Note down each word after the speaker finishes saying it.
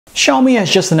Xiaomi has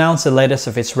just announced the latest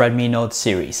of its Redmi Note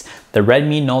series, the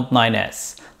Redmi Note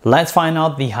 9S. Let's find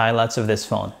out the highlights of this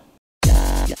phone.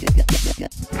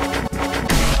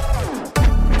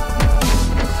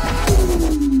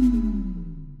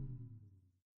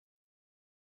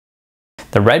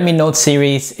 The Redmi Note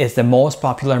series is the most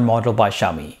popular model by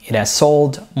Xiaomi. It has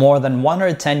sold more than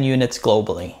 110 units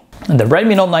globally. And the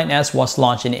Redmi Note 9S was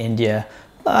launched in India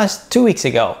 2 weeks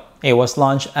ago. It was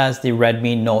launched as the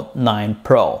Redmi Note 9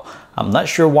 Pro. I'm not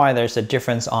sure why there's a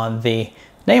difference on the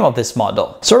name of this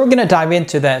model. So we're gonna dive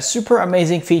into the super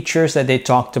amazing features that they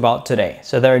talked about today.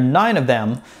 So there are 9 of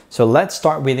them. So let's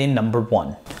start with the number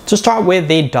 1. To start with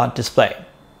the dot display.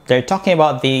 They're talking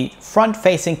about the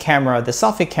front-facing camera, the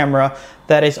selfie camera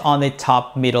that is on the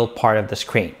top middle part of the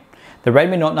screen. The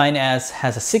Redmi Note 9S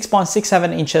has a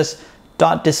 6.67 inches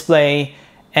dot display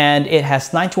and it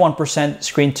has 91%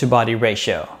 screen to body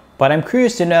ratio. But I'm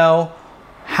curious to know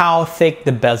how thick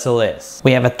the bezel is.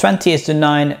 We have a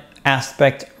 20:9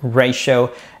 aspect ratio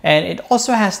and it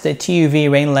also has the TUV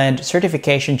Rainland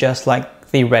certification just like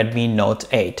the Redmi Note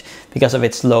 8 because of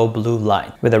its low blue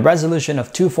light. With a resolution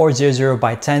of 2400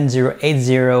 by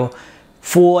 10080,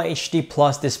 Full HD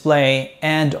Plus display,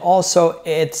 and also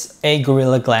it's a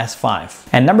Gorilla Glass 5.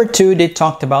 And number 2, they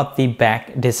talked about the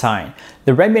back design.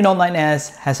 The Redmi Note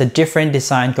 9S has a different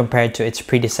design compared to its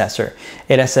predecessor.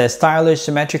 It has a stylish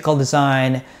symmetrical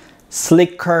design,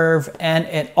 sleek curve, and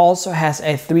it also has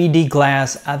a 3D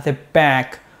glass at the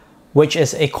back, which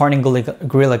is a Corning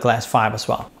Gorilla Glass 5 as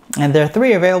well. And there are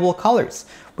 3 available colors.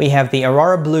 We have the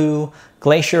Aurora Blue,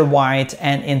 Glacier White,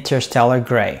 and Interstellar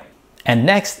Gray. And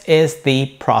next is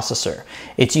the processor.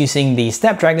 It's using the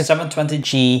Snapdragon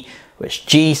 720G, which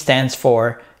G stands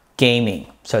for gaming.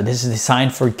 So this is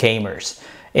designed for gamers.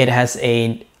 It has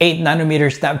an 8nm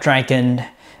Snapdragon.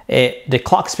 The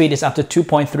clock speed is up to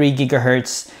 2.3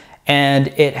 gigahertz, and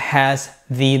it has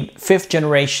the 5th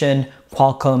generation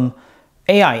Qualcomm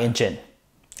AI engine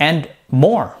and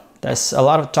more. There's a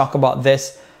lot of talk about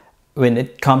this when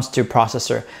it comes to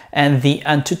processor, and the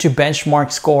Antutu benchmark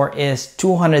score is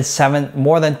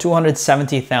more than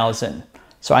 270,000.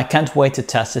 So I can't wait to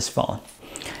test this phone.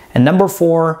 And number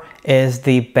 4 is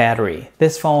the battery.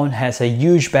 This phone has a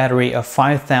huge battery of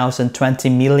 5020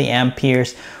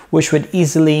 milliamperes, which would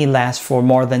easily last for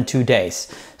more than 2 days.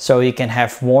 So you can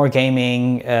have more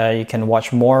gaming, you can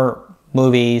watch more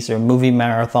movies or movie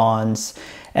marathons.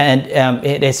 And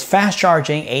it is fast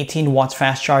charging, 18 watts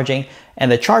fast charging, and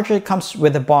the charger that comes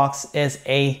with the box is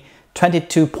a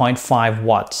 22.5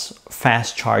 watts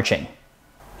fast charging.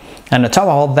 And on top of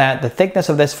all that, the thickness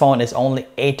of this phone is only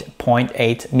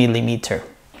 8.8 millimeter.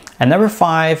 And number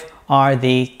 5 are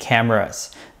the cameras.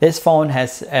 This phone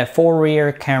has a 4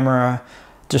 rear camera.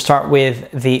 To start with,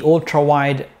 the ultra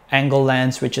wide angle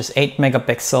lens, which is 8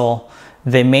 megapixel,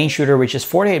 the main shooter, which is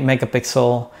 48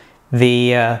 megapixel,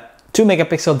 the 2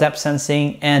 megapixel depth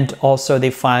sensing, and also the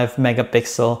 5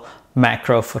 megapixel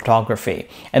macro photography.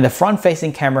 And the front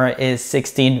facing camera is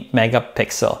 16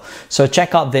 megapixel. So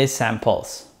check out these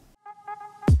samples.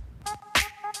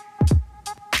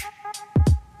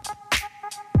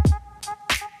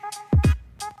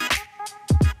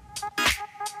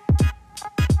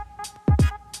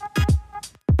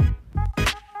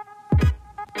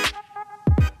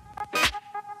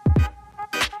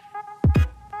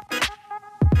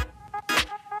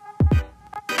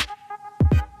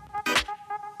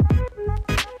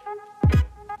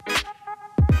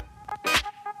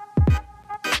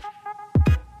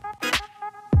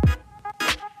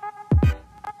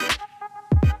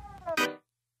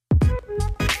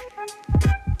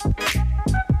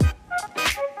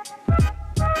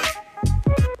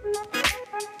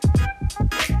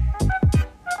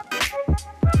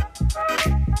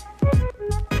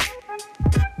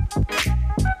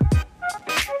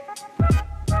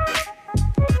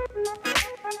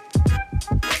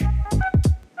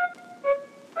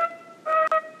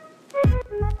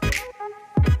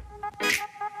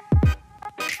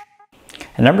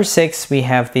 And number 6, we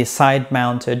have the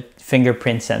side-mounted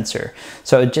fingerprint sensor.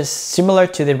 So just similar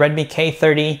to the Redmi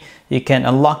K30, you can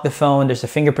unlock the phone. There's a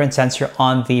fingerprint sensor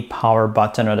on the power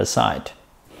button on the side.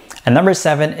 And number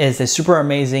 7 is the super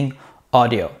amazing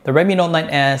audio. The Redmi Note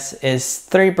 9S is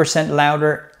 30%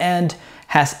 louder and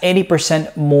has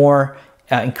 80% more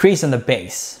increase in the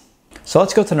bass. So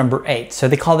let's go to number 8. So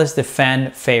they call this the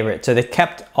fan favorite. So they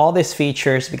kept all these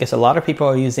features because a lot of people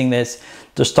are using this.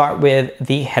 To start with,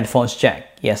 the headphones jack.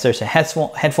 Yes, there's a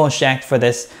headphones jack for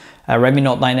this Redmi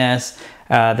Note 9S.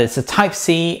 There's a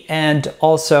Type-C, and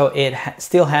also it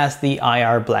still has the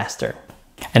IR blaster.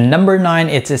 And number 9,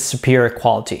 it's its superior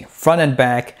quality. Front and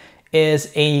back,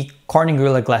 is a Corning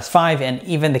Gorilla Glass 5, and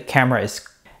even the camera is,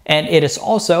 and it is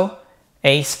also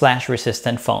a splash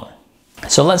resistant phone.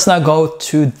 So let's now go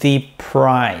to the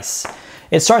price.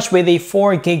 It starts with a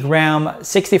 4 gig RAM,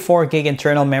 64 gig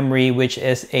internal memory, which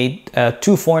is a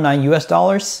 $249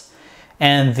 US,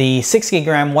 and the 6 gig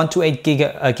RAM, 128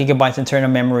 gigabytes internal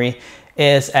memory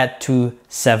is at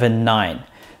 $279.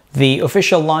 The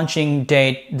official launching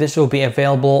date, this will be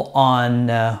available on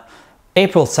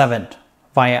April 7th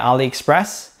via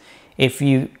AliExpress. If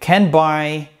you can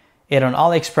buy it on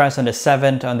AliExpress on the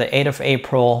 7th, on the 8th of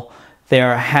April,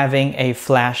 they're having a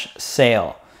flash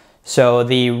sale. So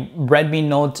the Redmi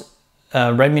Note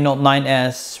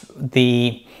 9S,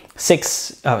 the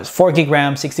 4 gig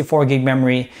RAM, 64 gig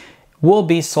memory will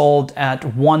be sold at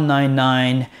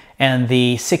 $199, and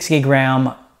the 6 gig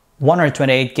RAM,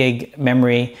 128 gig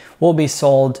memory will be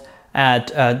sold at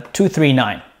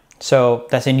 $239. So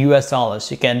that's in US dollars.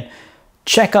 You can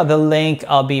check out the link.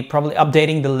 I'll be probably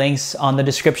updating the links on the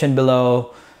description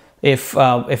below if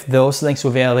those links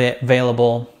will be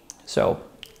available. So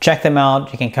check them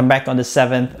out. You can come back on the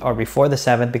 7th or before the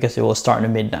 7th because it will start at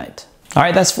midnight. All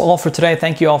right, that's all for today.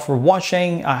 Thank you all for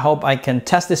watching. I hope I can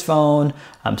test this phone.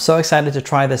 I'm so excited to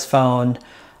try this phone.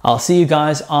 I'll see you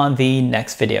guys on the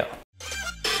next video.